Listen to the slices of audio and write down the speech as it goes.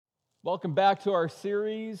Welcome back to our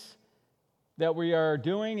series that we are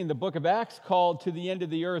doing in the book of Acts called To the End of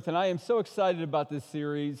the Earth. And I am so excited about this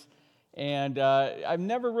series. And I've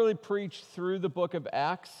never really preached through the book of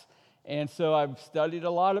Acts. And so I've studied a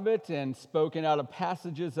lot of it and spoken out of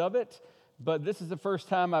passages of it. But this is the first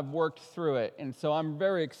time I've worked through it. And so I'm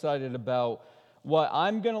very excited about what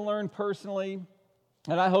I'm going to learn personally.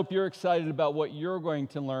 And I hope you're excited about what you're going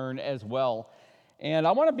to learn as well. And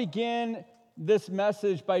I want to begin this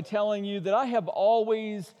message by telling you that I have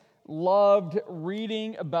always loved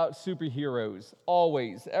reading about superheroes.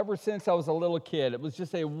 Always. Ever since I was a little kid. It was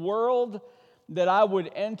just a world that I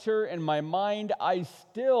would enter in my mind. I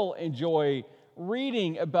still enjoy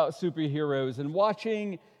reading about superheroes and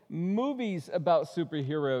watching movies about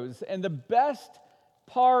superheroes. And the best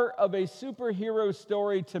part of a superhero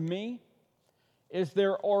story to me is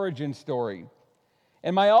their origin story.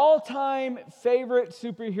 And my all-time favorite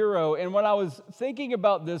superhero, and when I was thinking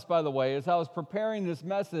about this, by the way, as I was preparing this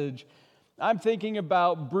message, I'm thinking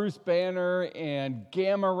about Bruce Banner and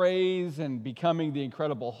gamma rays and becoming the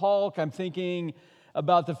Incredible Hulk. I'm thinking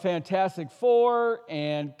about the Fantastic Four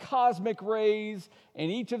and cosmic rays, and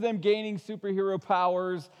each of them gaining superhero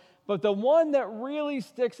powers. But the one that really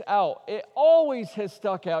sticks out, it always has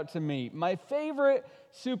stuck out to me. My favorite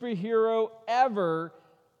superhero ever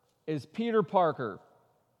is Peter Parker.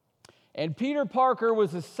 And Peter Parker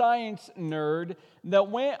was a science nerd that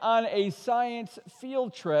went on a science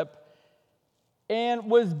field trip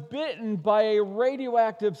and was bitten by a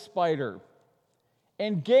radioactive spider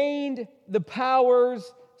and gained the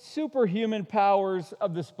powers, superhuman powers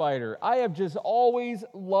of the spider. I have just always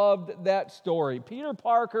loved that story. Peter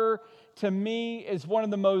Parker, to me, is one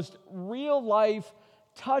of the most real-life,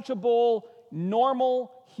 touchable,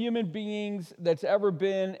 normal human beings that's ever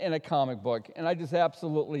been in a comic book, and I just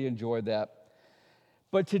absolutely enjoyed that.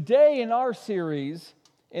 But today in our series,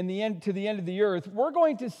 To the End of the Earth, we're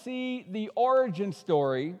going to see the origin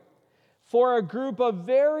story for a group of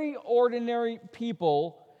very ordinary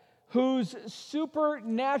people whose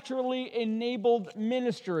supernaturally enabled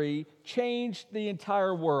ministry changed the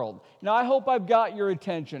entire world. Now, I hope I've got your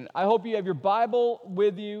attention. I hope you have your Bible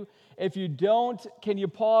with you. If you don't, can you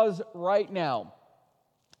pause right now?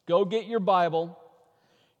 Go get your Bible.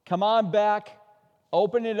 Come on back.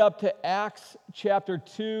 Open it up to Acts chapter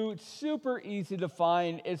 2. It's super easy to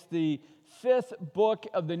find. It's the 5th book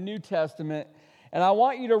of the New Testament. And I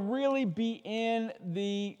want you to really be in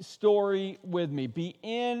the story with me. Be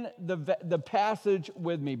in the passage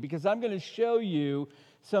with me, because I'm going to show you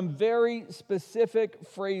some very specific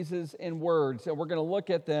phrases and words, and we're going to look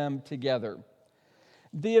at them together.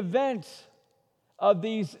 The event of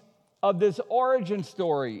this origin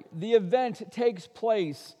story, the event takes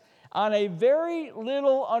place on a very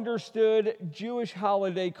little understood Jewish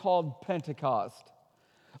holiday called Pentecost,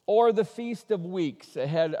 or the Feast of Weeks. It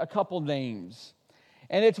had a couple names.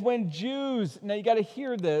 And it's when Jews, now you got to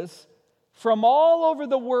hear this, from all over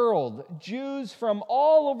the world, Jews from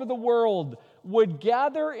all over the world would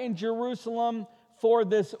gather in Jerusalem for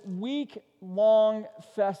this week-long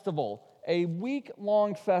festival, a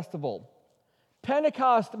week-long festival.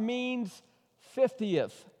 Pentecost means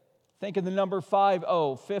 50th. Think of the number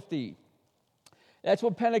 50. That's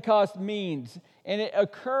what Pentecost means. And it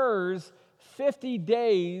occurs 50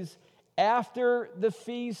 days after the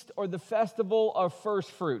feast or the festival of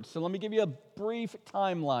first fruits. So let me give you a brief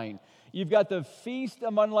timeline. You've got the Feast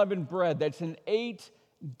of Unleavened Bread. That's an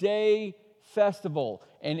 8-day festival.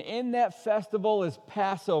 And in that festival is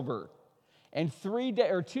Passover. And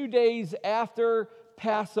 2 days after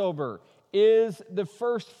Passover is the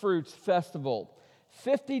First Fruits Festival.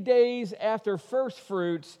 50 days after First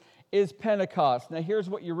Fruits is Pentecost. Now here's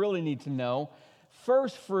what you really need to know.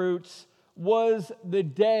 First Fruits was the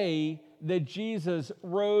day that Jesus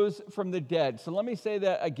rose from the dead. So let me say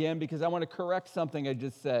that again, because I want to correct something I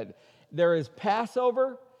just said. There is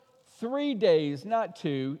Passover, 3 days, not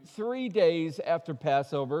 2, 3 days after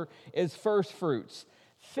Passover is First Fruits.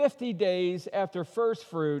 50 days after First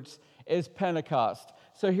Fruits is Pentecost.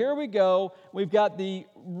 So here we go. We've got the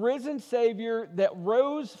risen Savior that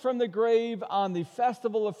rose from the grave on the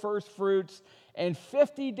festival of first fruits. And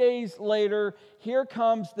 50 days later, here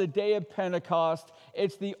comes the day of Pentecost.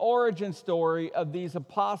 It's the origin story of these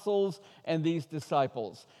apostles and these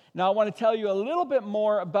disciples. Now, I want to tell you a little bit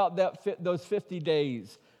more about those 50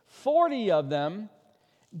 days. 40 of them,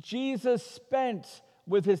 Jesus spent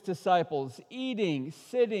with his disciples, eating,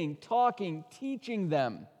 sitting, talking, teaching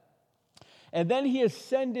them. And then he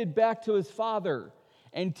ascended back to his Father.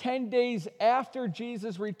 And 10 days after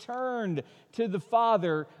Jesus returned to the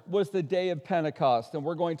Father was the day of Pentecost. And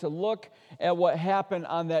we're going to look at what happened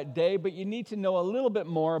on that day, but you need to know a little bit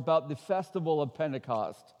more about the festival of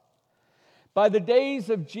Pentecost. By the days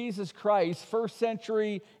of Jesus Christ, first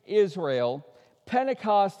century Israel,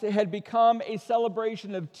 Pentecost had become a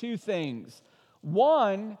celebration of two things.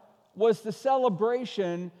 One was the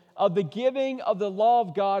celebration of the giving of the law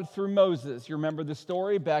of God through Moses. You remember the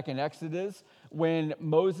story back in Exodus when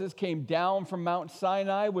Moses came down from Mount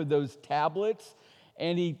Sinai with those tablets,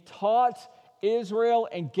 and he taught Israel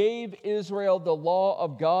and gave Israel the law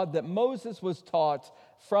of God that Moses was taught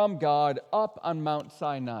from God up on Mount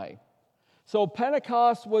Sinai. So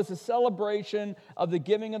Pentecost was a celebration of the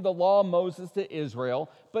giving of the law of Moses to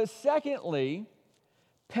Israel. But secondly,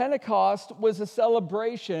 Pentecost was a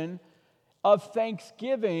celebration of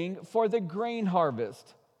thanksgiving for the grain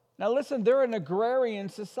harvest. Now listen, they're an agrarian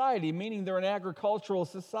society, meaning they're an agricultural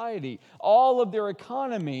society. All of their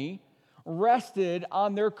economy rested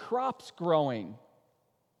on their crops growing.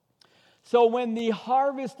 So when the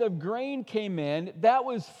harvest of grain came in, that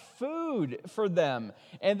was food for them.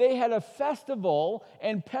 And they had a festival,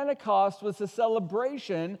 and Pentecost was a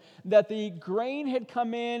celebration that the grain had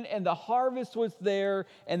come in and the harvest was there,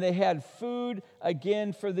 and they had food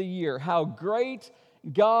again for the year. How great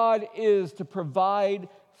God is to provide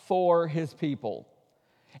for his people.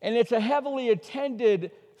 And it's a heavily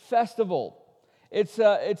attended festival.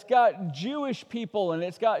 It's got Jewish people and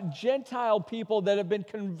it's got Gentile people that have been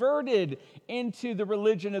converted into the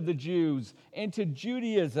religion of the Jews, into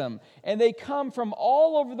Judaism. And they come from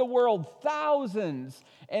all over the world, thousands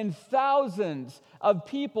and thousands of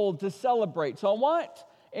people to celebrate. So I want,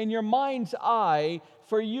 in your mind's eye,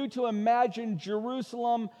 for you to imagine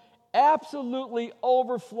Jerusalem absolutely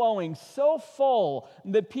overflowing, so full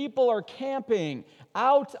that people are camping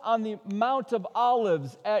out on the Mount of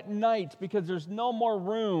Olives at night because there's no more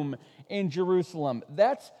room in Jerusalem.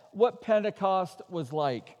 That's what Pentecost was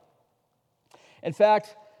like. In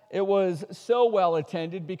fact, it was so well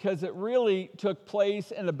attended because it really took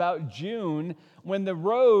place in about June when the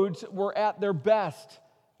roads were at their best.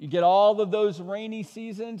 You get all of those rainy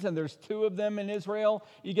seasons, and there's two of them in Israel.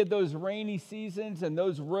 You get those rainy seasons, and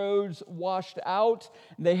those roads washed out.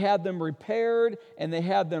 They had them repaired, and they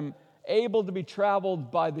had them able to be traveled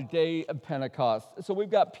by the day of Pentecost. So we've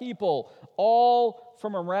got people all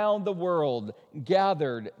from around the world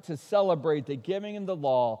gathered to celebrate the giving of the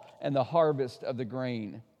law and the harvest of the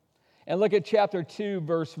grain. And look at chapter 2,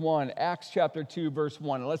 verse 1, Acts chapter 2, verse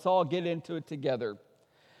 1. Let's all get into it together.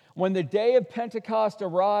 When the day of Pentecost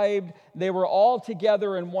arrived, they were all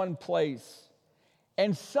together in one place.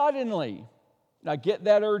 And suddenly, now get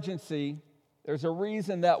that urgency, there's a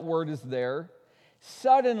reason that word is there.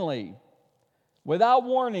 Suddenly, without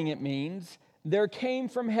warning it means, there came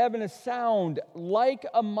from heaven a sound like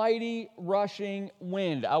a mighty rushing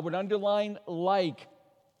wind. I would underline like.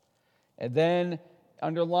 And then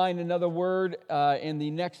underline another word in the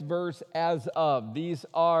next verse, as of. This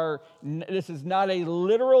is not a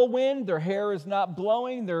literal wind. Their hair is not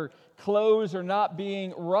blowing. Their clothes are not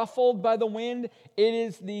being ruffled by the wind. It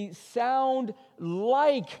is the sound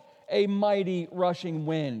like a mighty rushing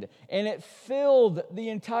wind. And it filled the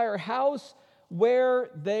entire house where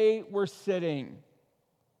they were sitting.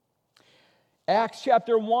 Acts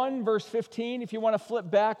chapter 1, verse 15, if you want to flip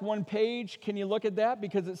back one page, can you look at that?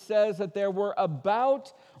 Because it says that there were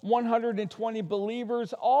about 120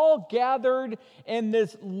 believers all gathered in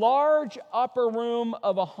this large upper room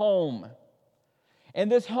of a home. And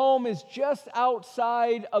this home is just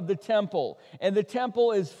outside of the temple. And the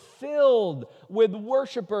temple is filled with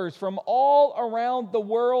worshipers from all around the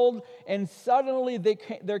world. And suddenly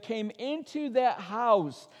there came into that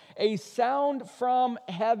house a sound from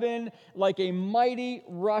heaven like a mighty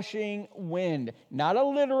rushing wind. Not a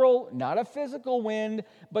literal, not a physical wind,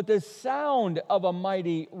 but the sound of a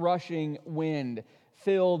mighty rushing wind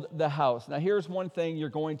filled the house. Now here's one thing you're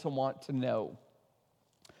going to want to know.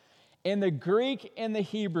 In the Greek and the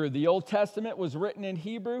Hebrew, the Old Testament was written in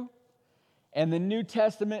Hebrew, and the New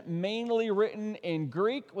Testament mainly written in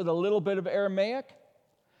Greek with a little bit of Aramaic.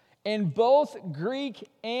 In both Greek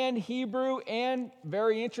and Hebrew, and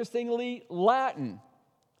very interestingly, Latin,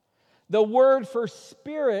 the word for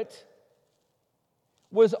spirit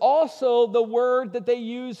was also the word that they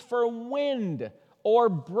used for wind or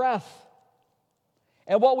breath.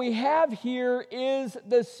 And what we have here is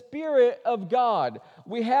the Spirit of God.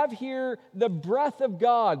 We have here the breath of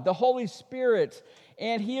God, the Holy Spirit,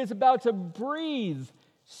 and He is about to breathe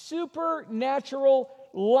supernatural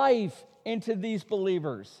life into these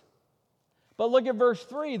believers. But look at verse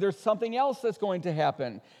 3. There's something else that's going to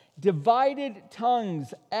happen. Divided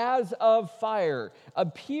tongues as of fire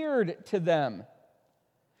appeared to them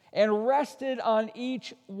and rested on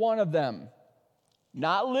each one of them.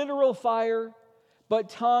 Not literal fire,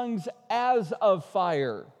 but tongues as of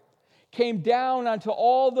fire came down onto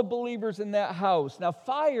all the believers in that house. Now,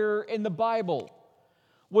 fire in the Bible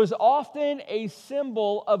was often a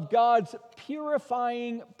symbol of God's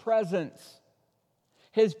purifying presence.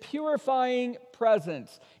 His purifying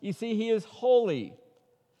presence. You see, He is holy.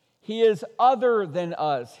 He is other than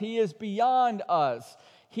us. He is beyond us.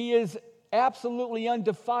 He is absolutely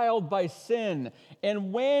undefiled by sin.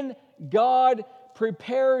 And when God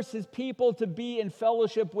prepares His people to be in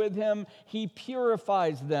fellowship with Him, He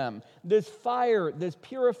purifies them. This fire, this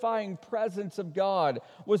purifying presence of God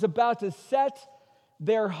was about to set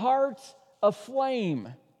their hearts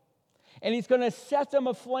aflame. And He's going to set them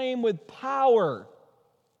aflame with power.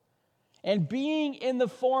 And being in the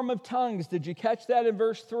form of tongues, did you catch that in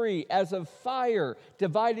verse 3? As of fire,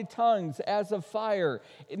 divided tongues as of fire.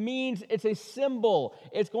 It means it's a symbol.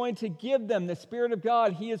 It's going to give them, the Spirit of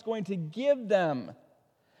God, He is going to give them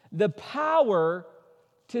the power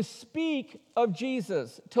to speak of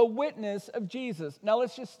Jesus, to witness of Jesus. Now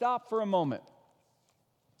let's just stop for a moment,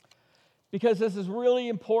 because this is really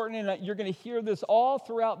important, and you're going to hear this all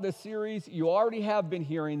throughout this series. You already have been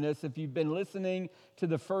hearing this if you've been listening to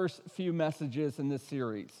the first few messages in this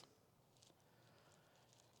series.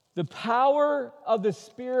 The power of the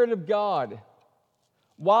Spirit of God,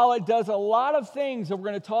 while it does a lot of things, and we're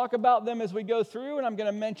going to talk about them as we go through, and I'm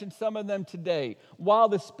going to mention some of them today. While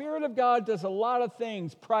the Spirit of God does a lot of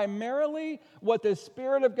things, primarily what the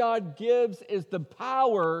Spirit of God gives is the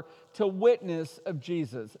power to witness of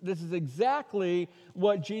Jesus. This is exactly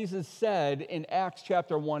what Jesus said in Acts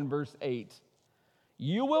chapter 1, verse 8.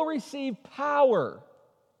 You will receive power.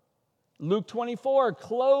 Luke 24,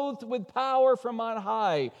 clothed with power from on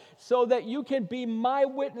high, so that you can be my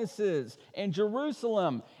witnesses in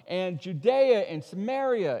Jerusalem and Judea and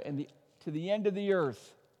Samaria and to the end of the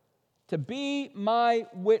earth. To be my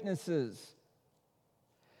witnesses.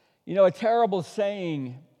 You know, a terrible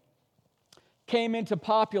saying came into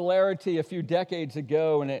popularity a few decades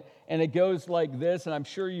ago, and it goes like this, and I'm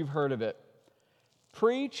sure you've heard of it.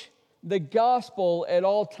 Preach the gospel at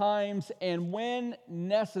all times, and when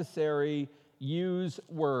necessary, use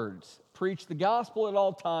words. Preach the gospel at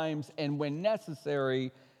all times, and when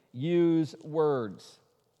necessary, use words.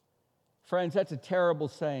 Friends, that's a terrible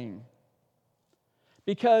saying,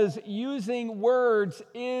 because using words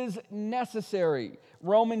is necessary.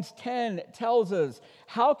 Romans 10 tells us,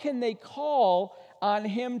 how can they call on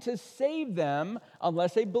Him to save them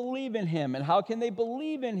unless they believe in Him? And how can they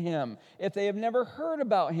believe in Him if they have never heard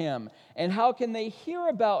about Him? And how can they hear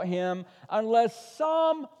about Him unless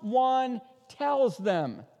someone tells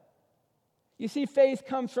them? You see, faith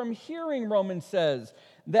comes from hearing, Romans says.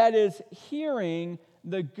 That is, hearing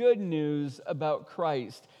the good news about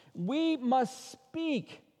Christ. We must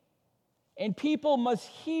speak, and people must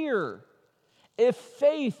hear if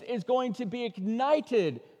faith is going to be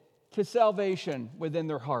ignited to salvation within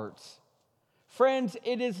their hearts. Friends,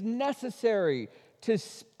 it is necessary to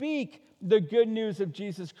speak the good news of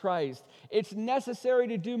Jesus Christ. It's necessary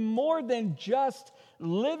to do more than just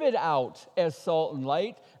live it out as salt and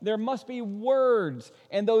light. There must be words,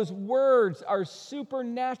 and those words are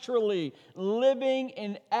supernaturally living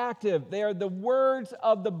and active. They are the words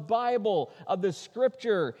of the Bible, of the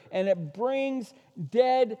Scripture, and it brings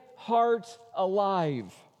dead hearts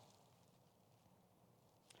alive.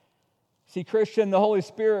 See, Christian, the Holy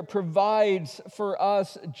Spirit provides for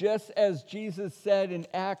us, just as Jesus said in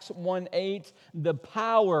Acts 1:8, the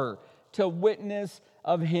power to witness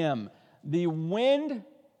of Him. The wind,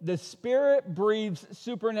 the Spirit breathes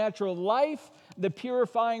supernatural life. The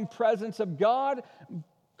purifying presence of God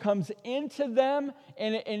comes into them,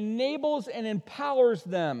 and it enables and empowers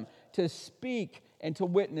them to speak and to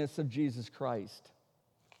witness of Jesus Christ.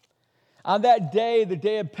 On that day, the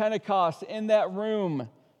day of Pentecost, in that room,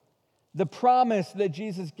 the promise that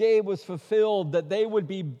Jesus gave was fulfilled, that they would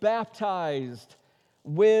be baptized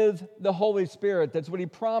with the Holy Spirit. That's what He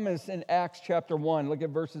promised in Acts chapter 1. Look at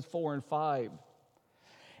verses 4 and 5.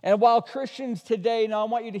 And while Christians today, now I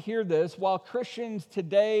want you to hear this, while Christians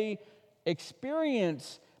today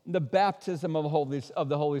experience the baptism of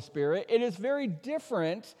the Holy Spirit, it is very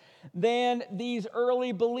different than these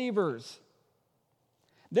early believers.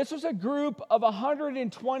 This was a group of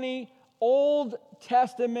 120 Old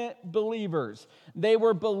Testament believers. They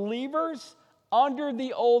were believers under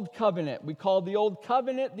the Old Covenant. We call the Old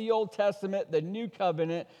Covenant the Old Testament, the New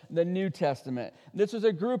Covenant the New Testament. This was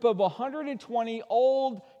a group of 120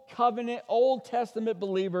 Old covenant, Old Testament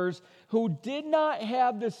believers who did not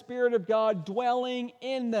have the Spirit of God dwelling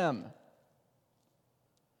in them.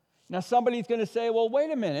 Now, somebody's going to say, well,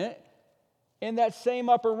 wait a minute. In that same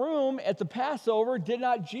upper room at the Passover, did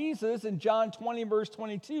not Jesus in John 20, verse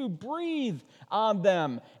 22, breathe on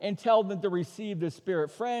them and tell them to receive the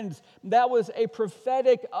Spirit? Friends, that was a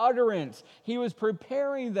prophetic utterance. He was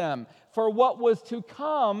preparing them for what was to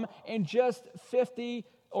come in just 50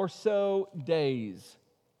 or so days.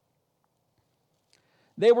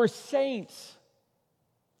 They were saints.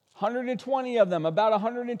 120 of them, about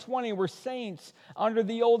 120 were saints under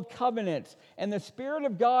the old covenant. And the Spirit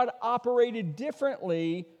of God operated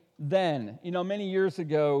differently then. You know, many years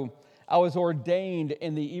ago, I was ordained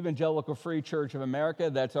in the Evangelical Free Church of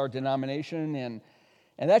America. That's our denomination. And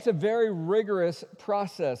that's a very rigorous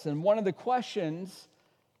process. And one of the questions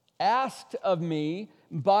asked of me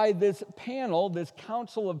by this panel, this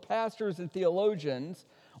council of pastors and theologians,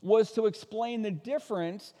 was to explain the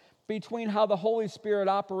difference between how the Holy Spirit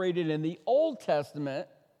operated in the Old Testament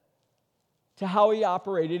to how he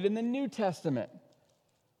operated in the New Testament.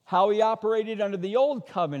 How he operated under the Old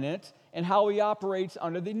Covenant and how he operates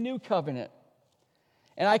under the New Covenant.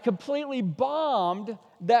 And I completely bombed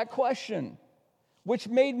that question, which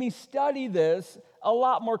made me study this a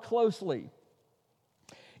lot more closely.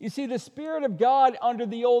 You see, the Spirit of God under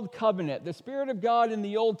the Old Covenant, the Spirit of God in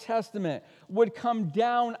the Old Testament would come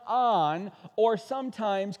down on or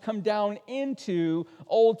sometimes come down into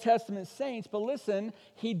Old Testament saints. But listen,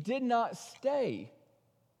 he did not stay.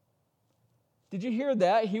 Did you hear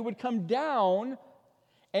that? He would come down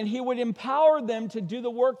and he would empower them to do the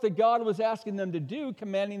work that God was asking them to do,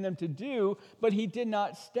 commanding them to do, but he did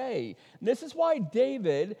not stay. And this is why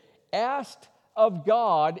David asked of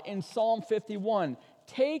God in Psalm 51,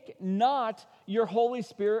 "Take not your Holy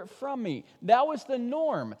Spirit from me." That was the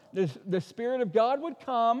norm. The Spirit of God would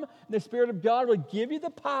come. The Spirit of God would give you the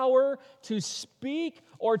power to speak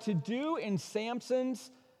or to do, in Samson's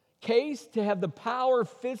case, to have the power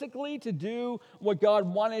physically to do what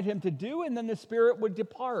God wanted him to do, and then the Spirit would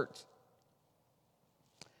depart.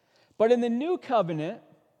 But in the New Covenant,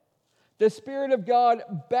 the Spirit of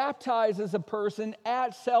God baptizes a person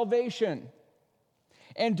at salvation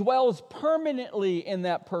and dwells permanently in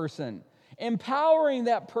that person, empowering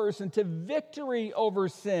that person to victory over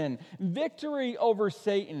sin, victory over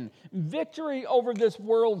Satan, victory over this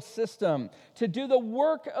world system, to do the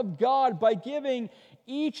work of God by giving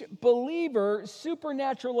each believer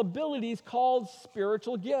supernatural abilities called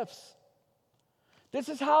spiritual gifts. This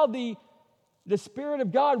is how the Spirit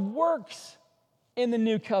of God works in the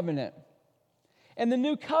New Covenant. And the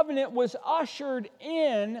New Covenant was ushered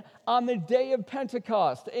in on the day of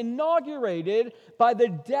Pentecost, inaugurated by the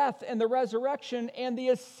death and the resurrection and the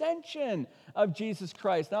ascension of Jesus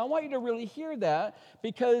Christ. Now, I want you to really hear that,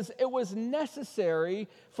 because it was necessary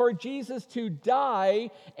for Jesus to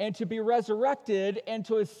die and to be resurrected and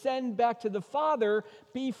to ascend back to the Father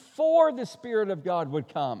before the Spirit of God would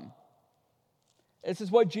come. This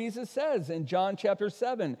is what Jesus says in John chapter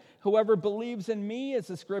 7. "Whoever believes in me, as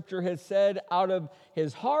the scripture has said, out of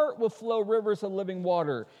his heart will flow rivers of living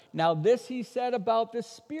water. Now this he said about the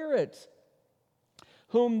Spirit,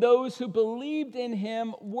 whom those who believed in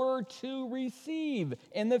him were to receive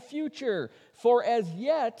in the future. For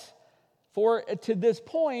to this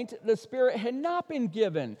point, the Spirit had not been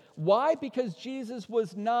given." Why? Because Jesus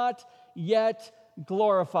was not yet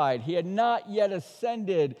glorified. He had not yet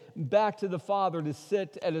ascended back to the Father to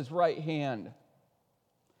sit at his right hand.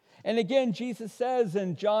 And again, Jesus says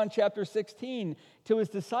in John chapter 16 to his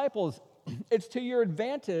disciples, "It's to your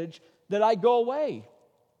advantage that I go away.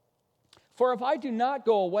 For if I do not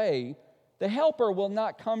go away, the Helper will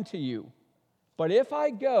not come to you. But if I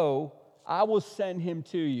go, I will send him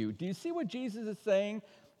to you." Do you see what Jesus is saying?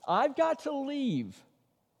 I've got to leave.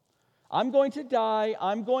 I'm going to die.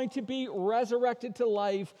 I'm going to be resurrected to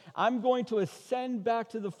life. I'm going to ascend back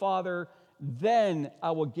to the Father. Then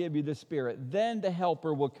I will give you the Spirit. Then the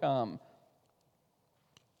Helper will come.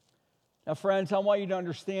 Now, friends, I want you to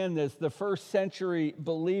understand this. The first century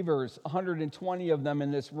believers, 120 of them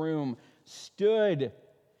in this room, stood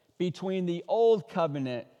between the Old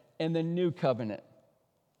Covenant and the New Covenant.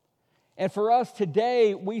 And for us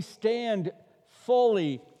today, we stand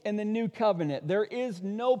fully in the New Covenant. There is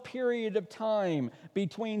no period of time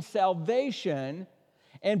between salvation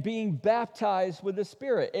and being baptized with the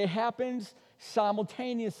Spirit. It happens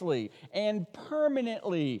simultaneously and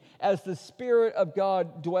permanently as the Spirit of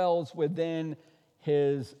God dwells within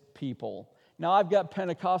his people. Now, I've got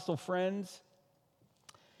Pentecostal friends,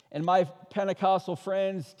 and my Pentecostal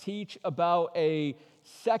friends teach about a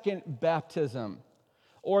second baptism,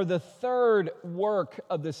 or the third work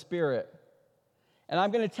of the Spirit. And I'm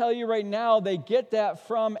going to tell you right now, they get that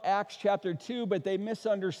from Acts chapter 2, but they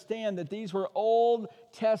misunderstand that these were Old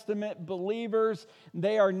Testament believers.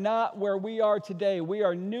 They are not where we are today. We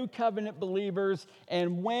are New Covenant believers,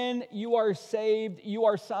 and when you are saved, you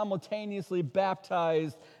are simultaneously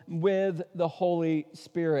baptized with the Holy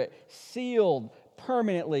Spirit, sealed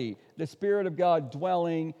permanently, the Spirit of God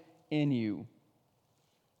dwelling in you.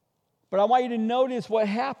 But I want you to notice what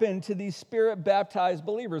happened to these Spirit-baptized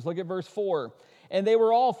believers. Look at verse 4. And they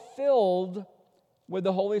were all filled with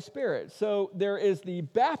the Holy Spirit. So there is the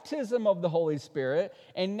baptism of the Holy Spirit,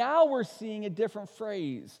 and now we're seeing a different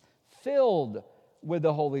phrase, filled with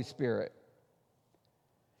the Holy Spirit.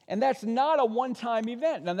 And that's not a one-time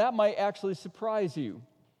event. Now that might actually surprise you,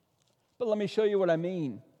 but let me show you what I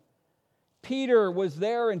mean. Peter was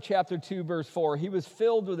there in chapter 2, verse 4. He was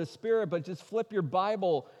filled with the Spirit, but just flip your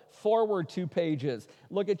Bible forward 2 pages.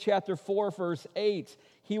 Look at chapter 4, verse 8.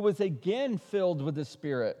 He was again filled with the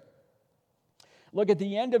Spirit. Look at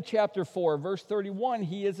the end of chapter 4, verse 31.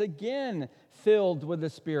 He is again filled with the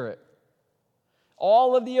Spirit.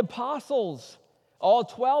 All of the apostles, all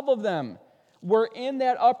 12 of them, were in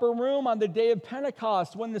that upper room on the day of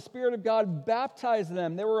Pentecost when the Spirit of God baptized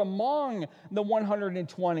them. They were among the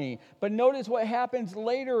 120. But notice what happens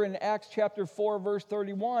later in Acts chapter 4, verse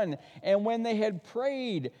 31. And when they had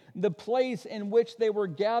prayed, the place in which they were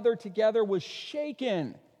gathered together was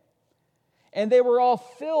shaken. And they were all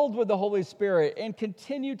filled with the Holy Spirit and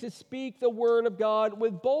continued to speak the word of God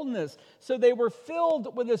with boldness. So they were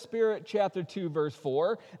filled with the Spirit, chapter 2, verse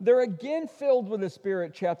 4. They're again filled with the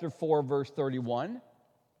Spirit, chapter 4, verse 31.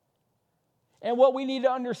 And what we need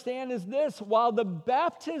to understand is this: while the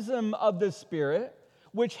baptism of the Spirit,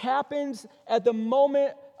 which happens at the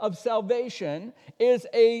moment of salvation, is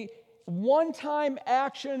a one-time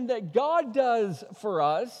action that God does for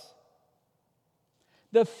us,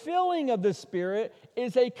 the filling of the Spirit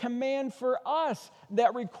is a command for us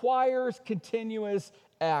that requires continuous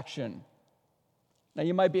action. Now,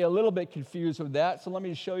 you might be a little bit confused with that, so let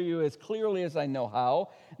me show you as clearly as I know how.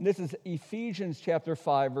 And this is Ephesians chapter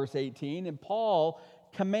 5, verse 18, and Paul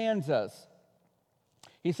commands us.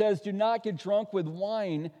 He says, "Do not get drunk with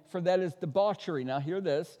wine, for that is debauchery." Now, hear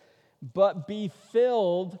this. "But be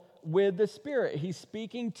filled with the Spirit." He's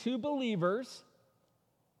speaking to believers,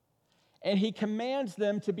 and he commands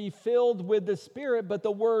them to be filled with the Spirit, but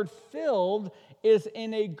the word filled is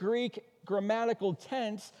in a Greek grammatical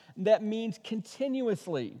tense that means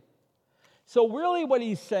continuously. So really what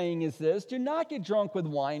he's saying is this: do not get drunk with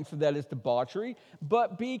wine, for that is debauchery,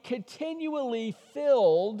 but be continually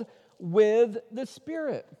filled with the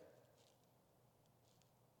Spirit.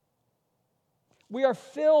 We are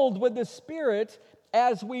filled with the Spirit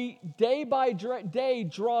as we day by day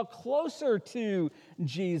draw closer to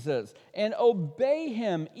Jesus and obey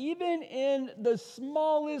him, even in the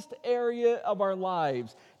smallest area of our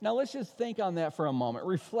lives. Now let's just think on that for a moment.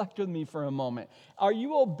 Reflect with me for a moment. Are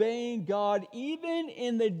you obeying God even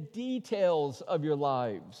in the details of your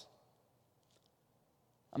lives?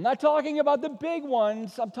 I'm not talking about the big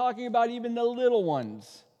ones. I'm talking about even the little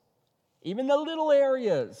ones, even the little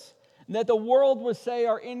areas that the world would say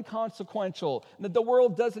are inconsequential, that the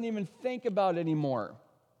world doesn't even think about anymore.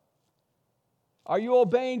 Are you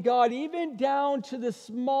obeying God even down to the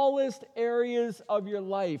smallest areas of your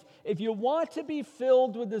life? If you want to be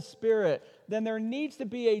filled with the Spirit, then there needs to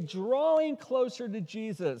be a drawing closer to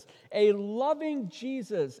Jesus, a loving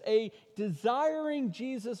Jesus, a desiring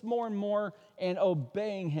Jesus more and more, and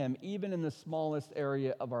obeying him even in the smallest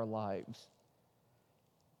area of our lives.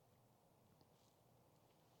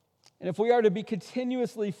 And if we are to be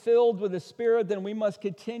continuously filled with the Spirit, then we must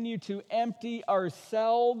continue to empty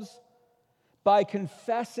ourselves by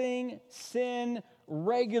confessing sin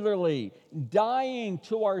regularly, dying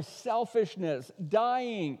to our selfishness,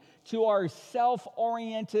 dying to our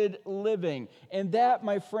self-oriented living. And that,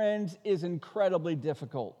 my friends, is incredibly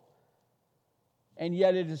difficult. And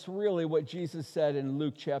yet it is really what Jesus said in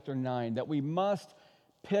Luke chapter 9, that we must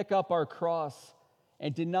pick up our cross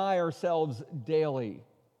and deny ourselves daily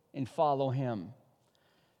and follow him.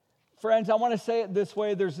 Friends, I want to say it this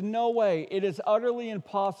way: there's no way, it is utterly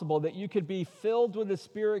impossible that you could be filled with the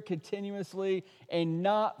Spirit continuously and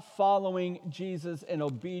not following Jesus in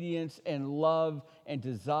obedience and love and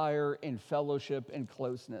desire and fellowship and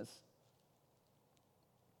closeness.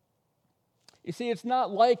 You see, it's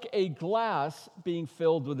not like a glass being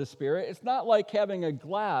filled with the Spirit. It's not like having a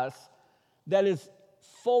glass that is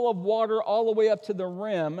full of water all the way up to the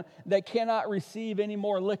rim that cannot receive any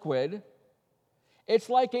more liquid. It's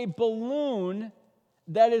like a balloon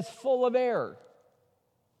that is full of air.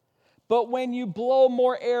 But when you blow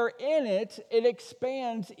more air in it, it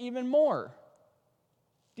expands even more.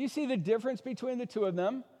 Do you see the difference between the two of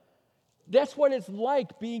them? That's what it's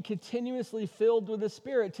like being continuously filled with the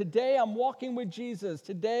Spirit. Today, I'm walking with Jesus.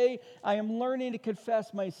 Today, I am learning to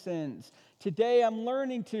confess my sins. Today, I'm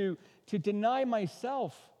learning to deny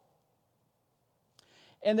myself.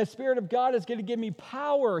 And the Spirit of God is going to give me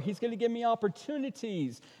power. He's going to give me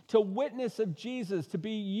opportunities to witness of Jesus, to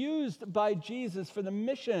be used by Jesus for the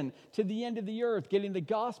mission to the end of the earth, getting the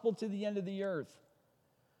gospel to the end of the earth.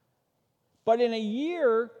 But in a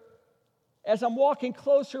year, as I'm walking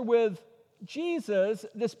closer with Jesus,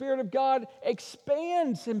 the Spirit of God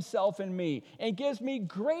expands himself in me and gives me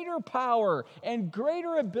greater power and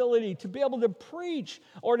greater ability to be able to preach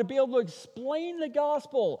or to be able to explain the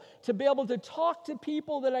gospel, to be able to talk to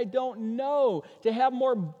people that I don't know, to have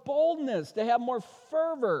more boldness, to have more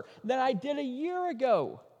fervor than I did a year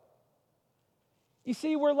ago. You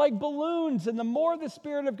see, we're like balloons, and the more the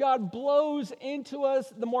Spirit of God blows into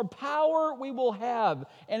us, the more power we will have.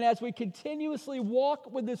 And as we continuously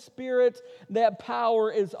walk with the Spirit, that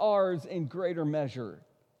power is ours in greater measure.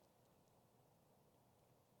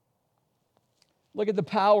 Look at the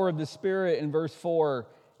power of the Spirit in verse 4,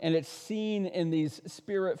 and it's seen in these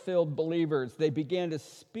Spirit-filled believers. They began to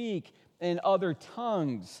speak in other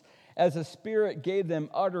tongues as the Spirit gave them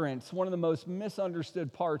utterance. One of the most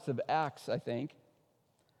misunderstood parts of Acts, I think.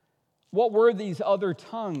 What were these other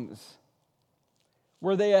tongues?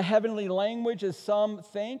 Were they a heavenly language, as some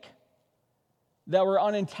think, that were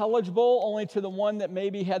unintelligible only to the one that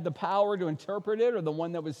maybe had the power to interpret it or the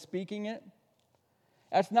one that was speaking it?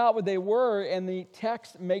 That's not what they were, and the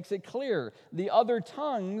text makes it clear. The other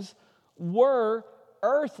tongues were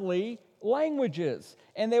earthly languages,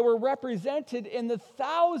 and they were represented in the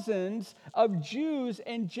thousands of Jews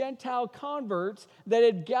and Gentile converts that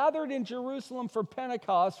had gathered in Jerusalem for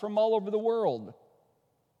Pentecost from all over the world.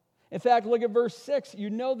 In fact, look at verse 6.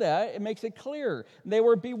 You know that. It makes it clear. They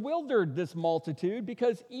were bewildered, this multitude,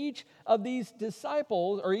 because each of these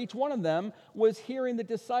disciples, or each one of them, was hearing the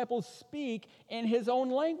disciples speak in his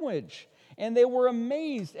own language. And they were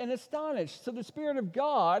amazed and astonished. So the Spirit of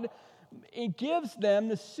God, it gives them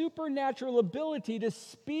the supernatural ability to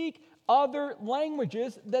speak other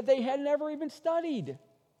languages that they had never even studied.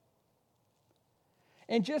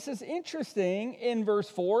 And just as interesting in verse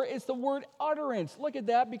 4 is the word utterance. Look at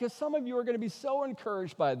that, because some of you are going to be so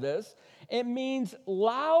encouraged by this. It means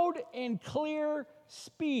loud and clear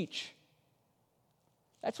speech.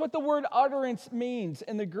 That's what the word utterance means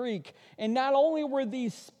in the Greek. And not only were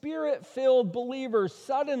these Spirit-filled believers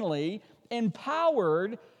suddenly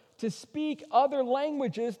empowered to speak other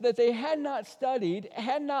languages that they had not studied,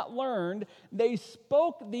 had not learned, they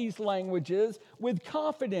spoke these languages with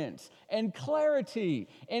confidence and clarity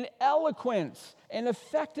and eloquence and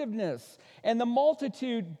effectiveness. And the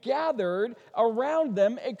multitude gathered around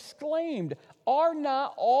them exclaimed, "Are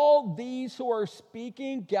not all these who are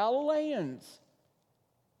speaking Galileans?"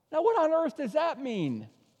 Now, what on earth does that mean?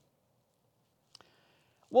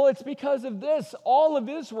 Well, it's because of this. All of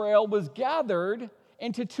Israel was gathered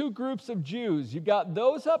into two groups of Jews. You've got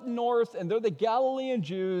those up north, and they're the Galilean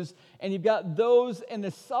Jews, and you've got those in the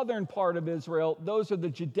southern part of Israel. Those are the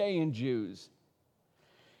Judean Jews.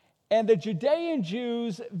 And the Judean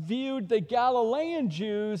Jews viewed the Galilean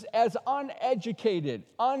Jews as uneducated,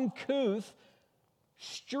 uncouth,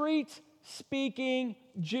 street-speaking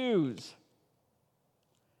Jews.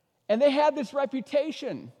 And they had this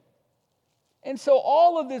reputation. And so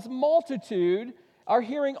all of this multitude are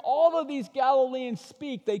hearing all of these Galileans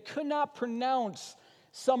speak. They could not pronounce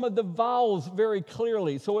some of the vowels very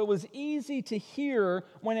clearly. So it was easy to hear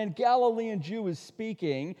when a Galilean Jew is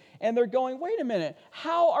speaking, and they're going, wait a minute,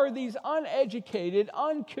 how are these uneducated,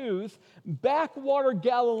 uncouth, backwater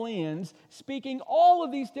Galileans speaking all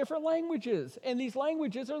of these different languages? And these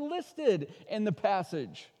languages are listed in the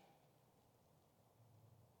passage.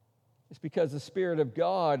 It's because the Spirit of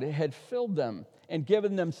God had filled them and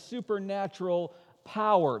given them supernatural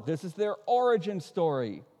power. This is their origin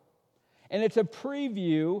story. And it's a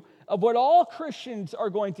preview of what all Christians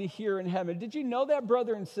are going to hear in heaven. Did you know that,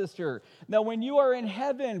 brother and sister? Now, when you are in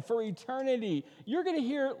heaven for eternity, you're going to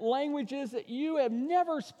hear languages that you have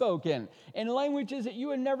never spoken and languages that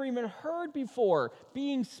you have never even heard before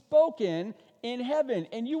being spoken in heaven,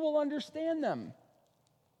 and you will understand them.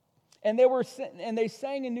 And they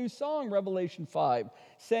sang a new song, Revelation 5,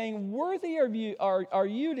 saying, "Worthy are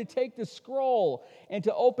you to take the scroll and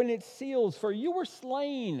to open its seals, for you were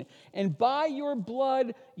slain, and by your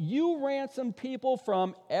blood you ransomed people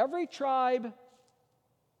from every tribe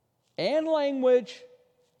and language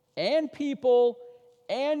and people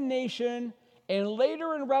and nation, And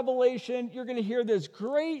later in Revelation, you're going to hear this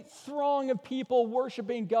great throng of people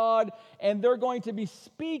worshiping God, and they're going to be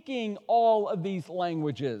speaking all of these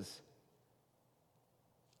languages.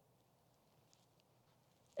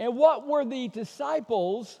 And what were the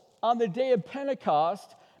disciples on the day of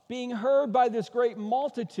Pentecost being heard by this great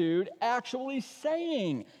multitude actually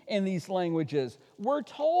saying in these languages? We're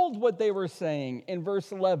told what they were saying in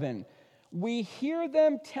verse 11. We hear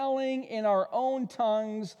them telling in our own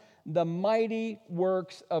tongues the mighty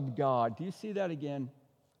works of God. Do you see that again?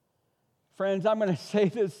 Friends, I'm going to say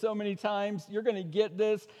this so many times. You're going to get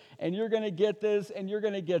this, and you're going to get this, and you're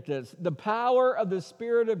going to get this. The power of the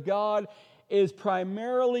Spirit of God is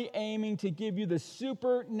primarily aiming to give you the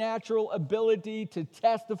supernatural ability to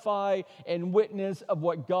testify and witness of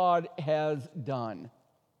what God has done.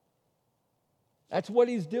 That's what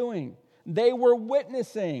he's doing. They were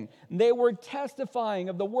witnessing. They were testifying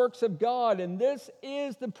of the works of God. And this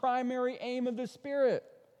is the primary aim of the Spirit.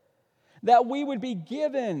 That we would be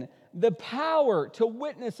given the power to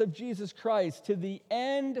witness of Jesus Christ to the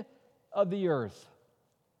end of the earth.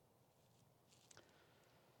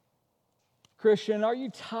 Christian, are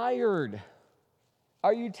you tired?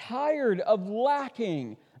 Are you tired of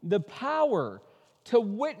lacking the power to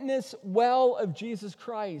witness well of Jesus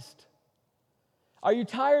Christ? Are you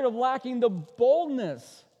tired of lacking the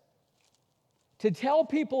boldness to tell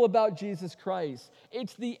people about Jesus Christ?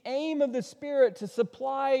 It's the aim of the Spirit to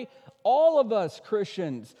supply all of us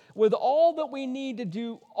Christians with all that we need to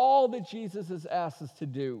do all that Jesus has asked us to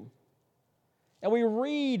do. And we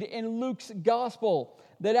read in Luke's gospel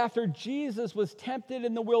that after Jesus was tempted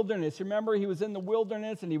in the wilderness, remember he was in the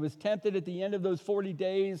wilderness and he was tempted at the end of those 40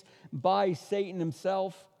 days by Satan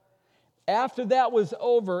himself. After that was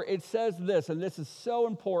over, it says this, and this is so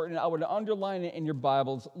important, I would underline it in your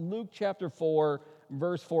Bibles, Luke chapter 4,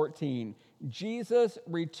 verse 14. Jesus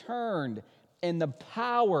returned in the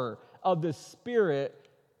power of the Spirit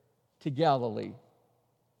to Galilee.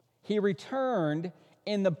 He returned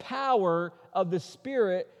in the power of the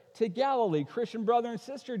Spirit to Galilee. Christian brother and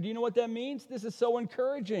sister, do you know what that means? This is so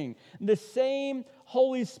encouraging. The same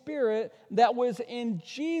Holy Spirit that was in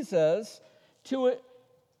Jesus to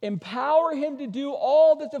empower him to do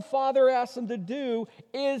all that the Father asked him to do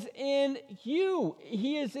is in you.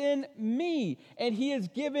 He is in me. And he is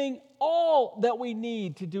giving all that we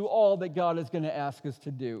need to do all that God is going to ask us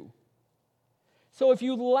to do. So if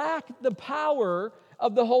you lack the power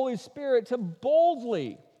of the Holy Spirit to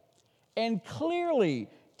boldly and clearly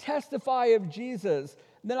testify of Jesus,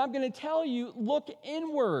 then I'm going to tell you, look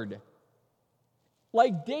inward.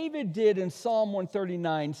 Like David did in Psalm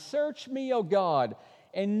 139, search me, O God,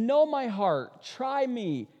 and know my heart. Try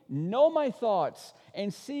me, know my thoughts,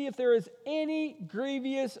 and see if there is any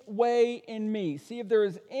grievous way in me. See if there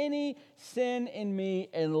is any sin in me,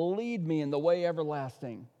 and lead me in the way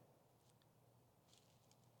everlasting.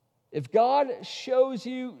 If God shows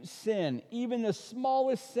you sin, even the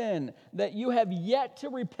smallest sin that you have yet to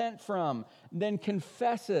repent from, then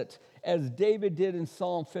confess it as David did in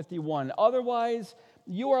Psalm 51. Otherwise,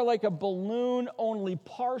 you are like a balloon only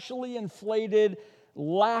partially inflated,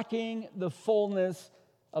 lacking the fullness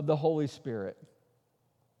of the Holy Spirit.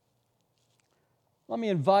 Let me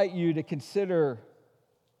invite you to consider,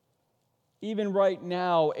 even right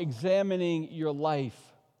now, examining your life.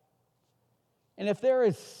 And if there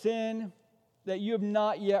is sin that you have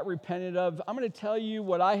not yet repented of, I'm going to tell you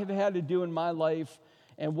what I have had to do in my life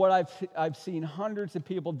and what I've seen hundreds of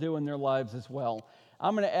people do in their lives as well.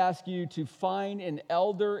 I'm going to ask you to find an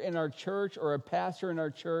elder in our church or a pastor in our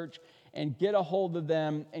church and get a hold of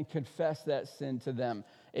them and confess that sin to them.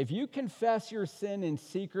 If you confess your sin in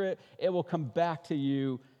secret, it will come back to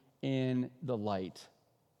you in the light.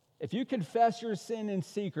 If you confess your sin in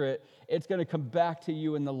secret, it's going to come back to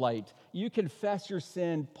you in the light. You confess your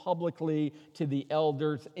sin publicly to the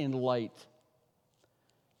elders in light.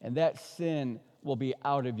 And that sin will be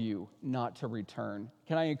out of you, not to return.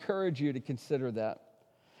 Can I encourage you to consider that?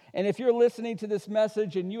 And if you're listening to this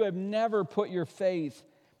message and you have never put your faith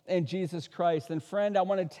in Jesus Christ, then friend, I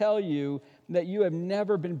want to tell you that you have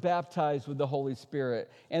never been baptized with the Holy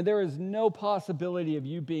Spirit. And there is no possibility of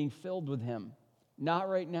you being filled with Him. Not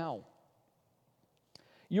right now.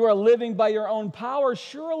 You are living by your own power.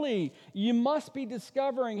 Surely you must be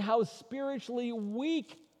discovering how spiritually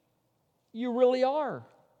weak you really are.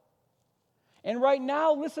 And right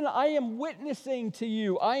now, listen, I am witnessing to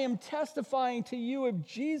you. I am testifying to you of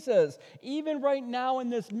Jesus, even right now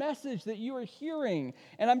in this message that you are hearing.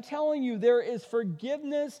 And I'm telling you, there is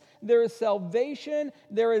forgiveness, there is salvation,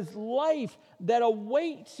 there is life that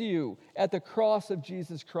awaits you at the cross of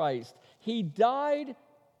Jesus Christ. He died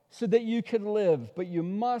so that you could live, but you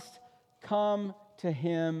must come to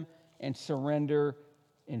him and surrender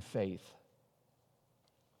in faith.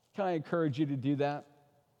 Can I encourage you to do that?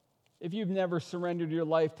 If you've never surrendered your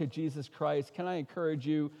life to Jesus Christ, can I encourage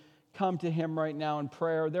you, come to him right now in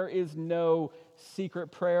prayer. There is no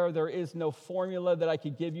secret prayer. There is no formula that I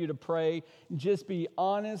could give you to pray. Just be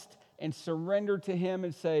honest and surrender to him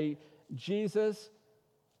and say, Jesus,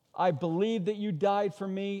 I believe that you died for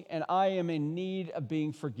me, and I am in need of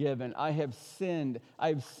being forgiven. I have sinned. I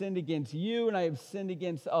have sinned against you, and I have sinned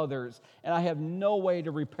against others, and I have no way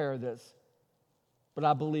to repair this. But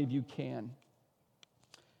I believe you can.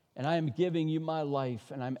 And I am giving you my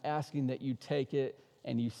life, and I'm asking that you take it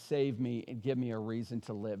and you save me and give me a reason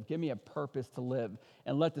to live. Give me a purpose to live,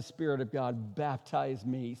 and let the Spirit of God baptize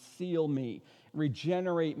me, seal me,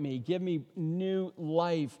 regenerate me, give me new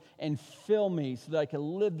life, and fill me so that I can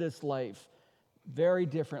live this life very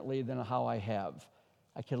differently than how I have.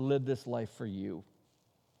 I can live this life for you.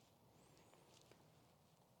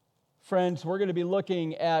 Friends, we're going to be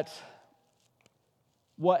looking at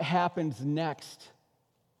what happens next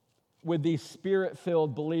with these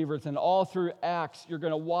Spirit-filled believers. And all through Acts, you're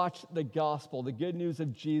going to watch the gospel, the good news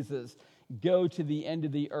of Jesus, go to the end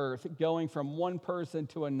of the earth, going from one person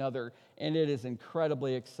to another. And it is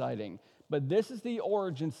incredibly exciting. But this is the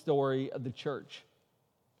origin story of the church.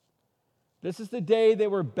 This is the day they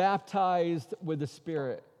were baptized with the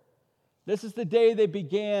Spirit. This is the day they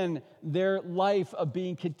began their life of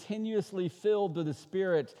being continuously filled with the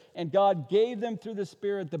Spirit. And God gave them through the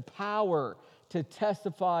Spirit the power to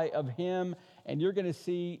testify of him. And you're going to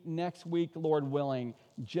see next week, Lord willing,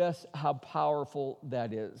 just how powerful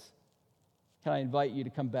that is. Can I invite you to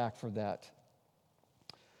come back for that?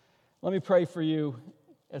 Let me pray for you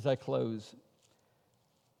as I close.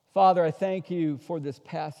 Father, I thank you for this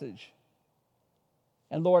passage.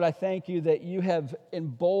 And Lord, I thank you that you have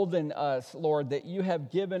emboldened us, Lord, that you have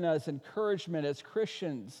given us encouragement as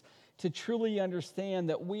Christians to truly understand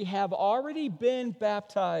that we have already been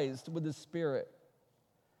baptized with the Spirit.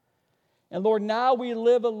 And Lord, now we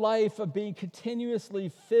live a life of being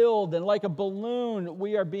continuously filled, and like a balloon,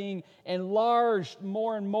 we are being enlarged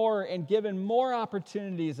more and more and given more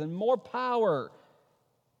opportunities and more power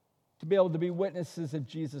to be able to be witnesses of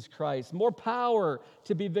Jesus Christ, more power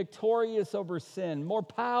to be victorious over sin, more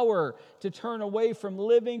power to turn away from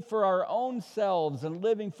living for our own selves and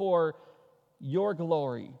living for your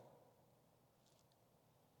glory.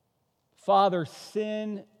 Father,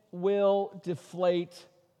 sin will deflate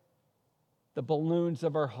the balloons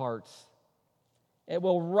of our hearts. It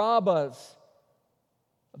will rob us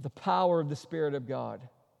of the power of the Spirit of God.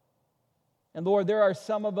 And Lord, there are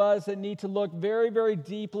some of us that need to look very, very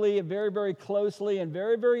deeply and very, very closely and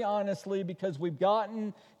very, very honestly, because we've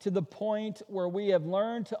gotten to the point where we have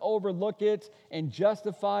learned to overlook it and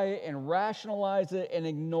justify it and rationalize it and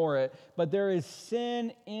ignore it. But there is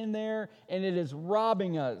sin in there, and it is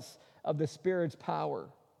robbing us of the Spirit's power.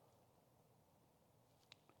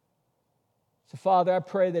 So, Father, I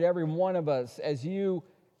pray that every one of us, as you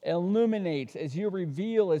illuminate, as you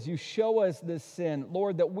reveal, as you show us this sin,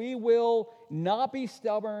 Lord, that we will not be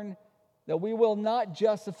stubborn, that we will not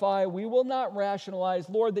justify, we will not rationalize,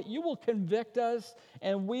 Lord, that you will convict us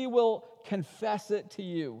and we will confess it to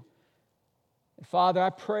you. Father, I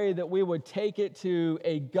pray that we would take it to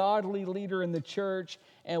a godly leader in the church,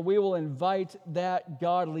 and we will invite that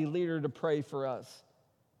godly leader to pray for us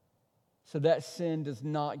so that sin does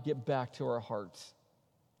not get back to our hearts.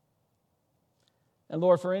 And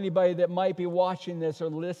Lord, for anybody that might be watching this or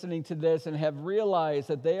listening to this and have realized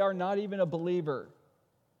that they are not even a believer,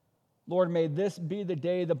 Lord, may this be the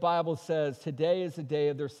day the Bible says today is the day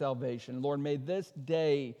of their salvation. Lord, may this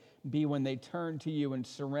day be when they turn to you and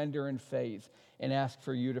surrender in faith and ask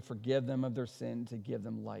for you to forgive them of their sin, to give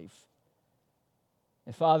them life.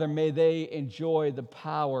 And Father, may they enjoy the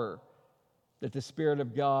power that the Spirit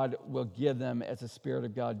of God will give them as the Spirit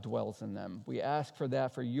of God dwells in them. We ask for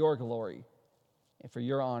that for your glory and for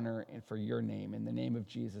your honor and for your name. In the name of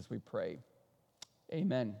Jesus we pray.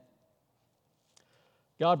 Amen.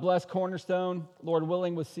 God bless Cornerstone. Lord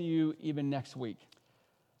willing, we'll see you even next week.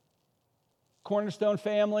 Cornerstone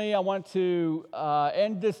family, I want to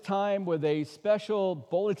end this time with a special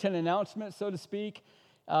bulletin announcement, so to speak.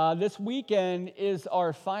 This weekend is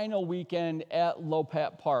our final weekend at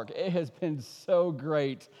Lopat Park. It has been so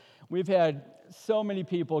great. We've had so many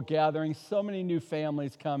people gathering, so many new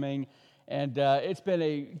families coming, and it's been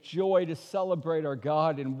a joy to celebrate our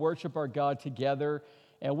God and worship our God together,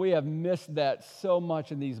 and we have missed that so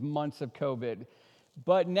much in these months of COVID.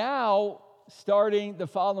 But now, starting the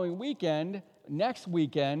following weekend, next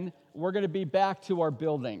weekend, we're going to be back to our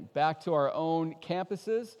building, back to our own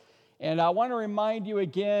campuses. And I want to remind you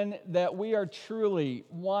again that we are truly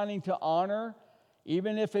wanting to honor,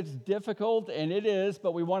 even if it's difficult, and it is,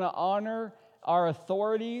 but we want to honor our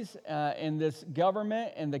authorities in this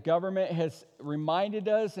government, and the government has reminded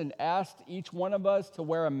us and asked each one of us to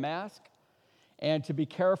wear a mask and to be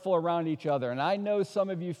careful around each other. And I know some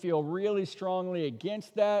of you feel really strongly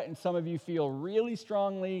against that, and some of you feel really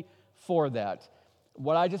strongly for that.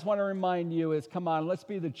 What I just want to remind you is, come on, let's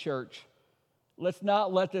be the church. Let's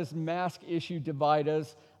not let this mask issue divide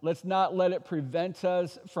us. Let's not let it prevent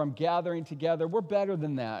us from gathering together. We're better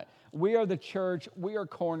than that. We are the church. We are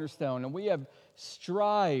Cornerstone, and we have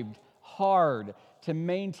strived hard to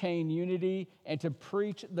maintain unity and to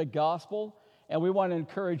preach the gospel, and we want to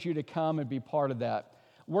encourage you to come and be part of that.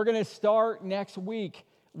 We're going to start next week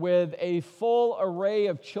with a full array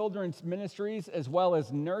of children's ministries as well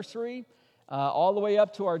as nursery, all the way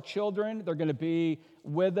up to our children. They're going to be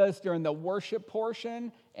with us during the worship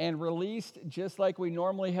portion and released just like we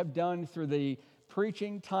normally have done through the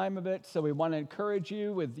preaching time of it. So we want to encourage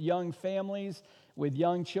you with young families, with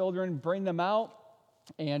young children, bring them out.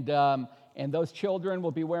 And those children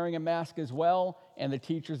will be wearing a mask as well. And the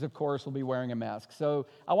teachers, of course, will be wearing a mask. So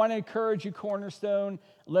I want to encourage you, Cornerstone.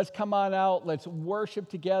 Let's come on out. Let's worship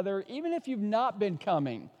together. Even if you've not been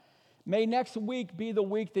coming, may next week be the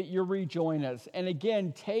week that you rejoin us. And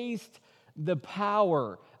again, taste the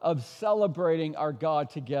power of celebrating our God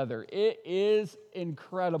together. It is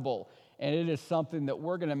incredible. And it is something that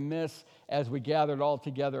we're going to miss as we gather it all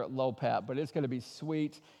together at Lopat. But it's going to be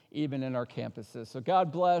sweet even in our campuses. So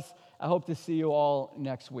God bless. I hope to see you all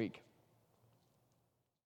next week.